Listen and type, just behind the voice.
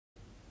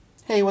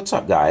Hey, what's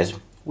up guys?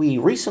 We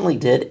recently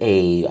did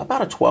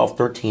about a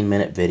 12-13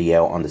 minute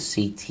video on the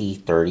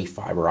CT-30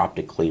 fiber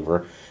optic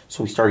cleaver,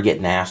 so we started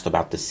getting asked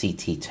about the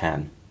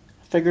CT-10.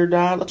 I figured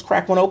let's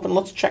crack one open,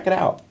 let's check it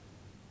out.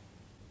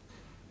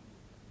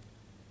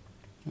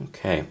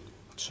 Okay,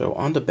 so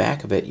on the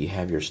back of it you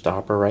have your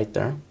stopper right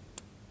there.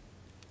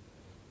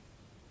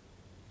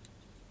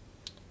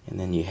 And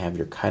then you have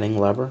your cutting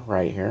lever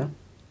right here.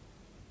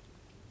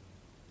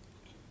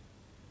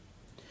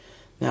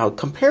 Now,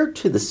 compared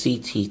to the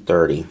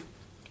CT-30,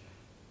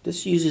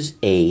 this uses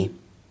a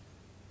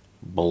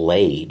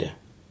blade.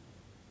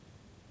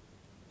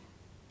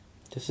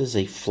 This is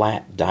a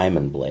flat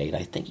diamond blade.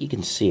 I think you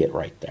can see it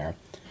right there.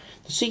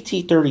 The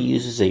CT-30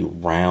 uses a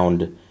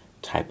round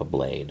type of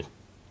blade.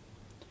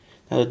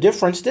 Now the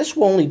difference, this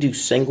will only do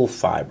single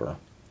fiber.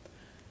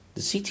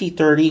 The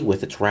CT-30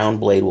 with its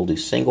round blade will do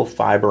single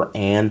fiber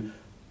and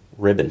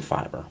ribbon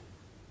fiber.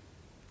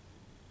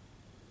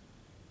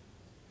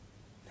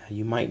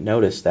 You might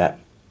notice that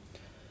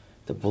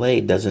the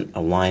blade doesn't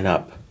align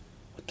up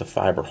with the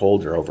fiber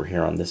holder over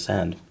here on this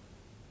end.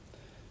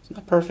 It's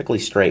not perfectly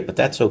straight, but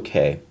that's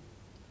okay.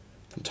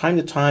 From time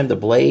to time, the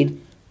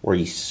blade where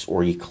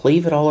you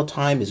cleave it all the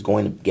time is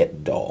going to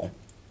get dull.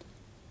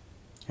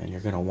 And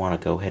you're going to want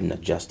to go ahead and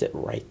adjust it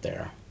right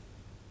there.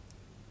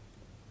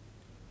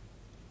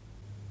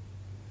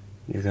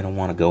 You're going to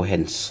want to go ahead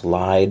and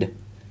slide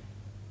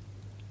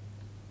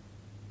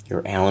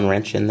your Allen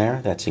wrench in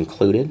there. That's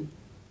included.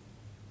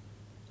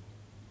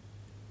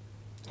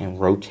 And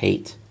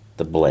rotate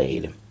the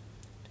blade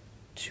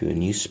to a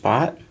new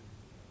spot,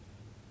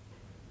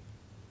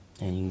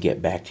 and you can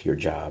get back to your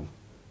job.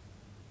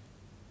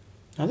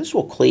 Now this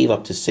will cleave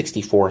up to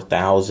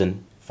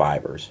 64,000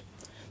 fibers.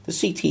 The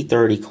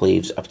CT-30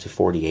 cleaves up to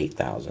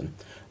 48,000.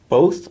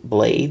 Both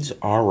blades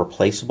are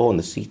replaceable in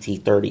the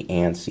CT-30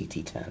 and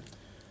CT-10.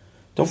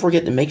 Don't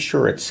forget to make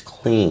sure it's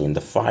clean.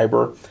 The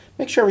fiber,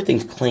 make sure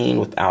everything's clean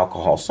with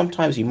alcohol.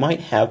 Sometimes you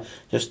might have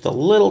just a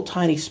little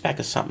tiny speck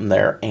of something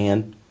there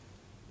and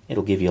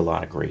it'll give you a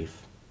lot of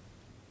grief.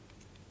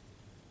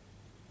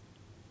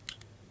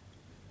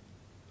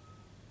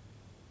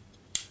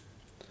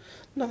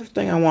 Another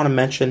thing I want to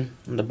mention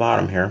on the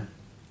bottom here,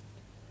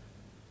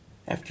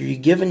 after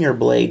you've given your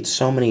blade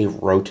so many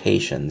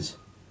rotations,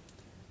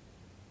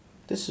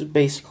 this is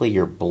basically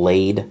your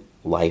blade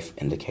life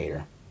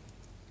indicator.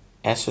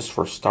 S is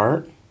for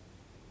start,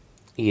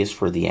 E is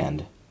for the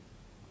end.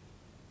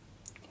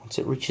 Once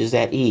it reaches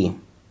that E,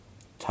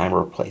 time to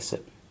replace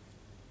it.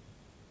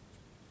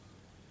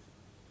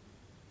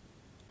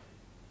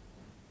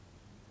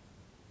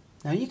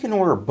 Now you can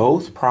order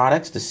both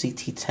products, the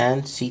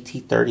CT-10,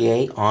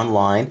 CT-38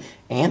 online,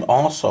 and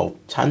also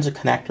tons of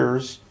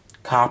connectors,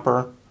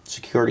 copper,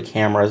 security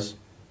cameras,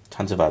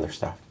 tons of other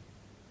stuff.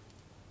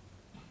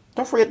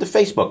 Don't forget to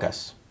Facebook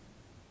us.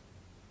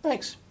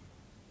 Thanks.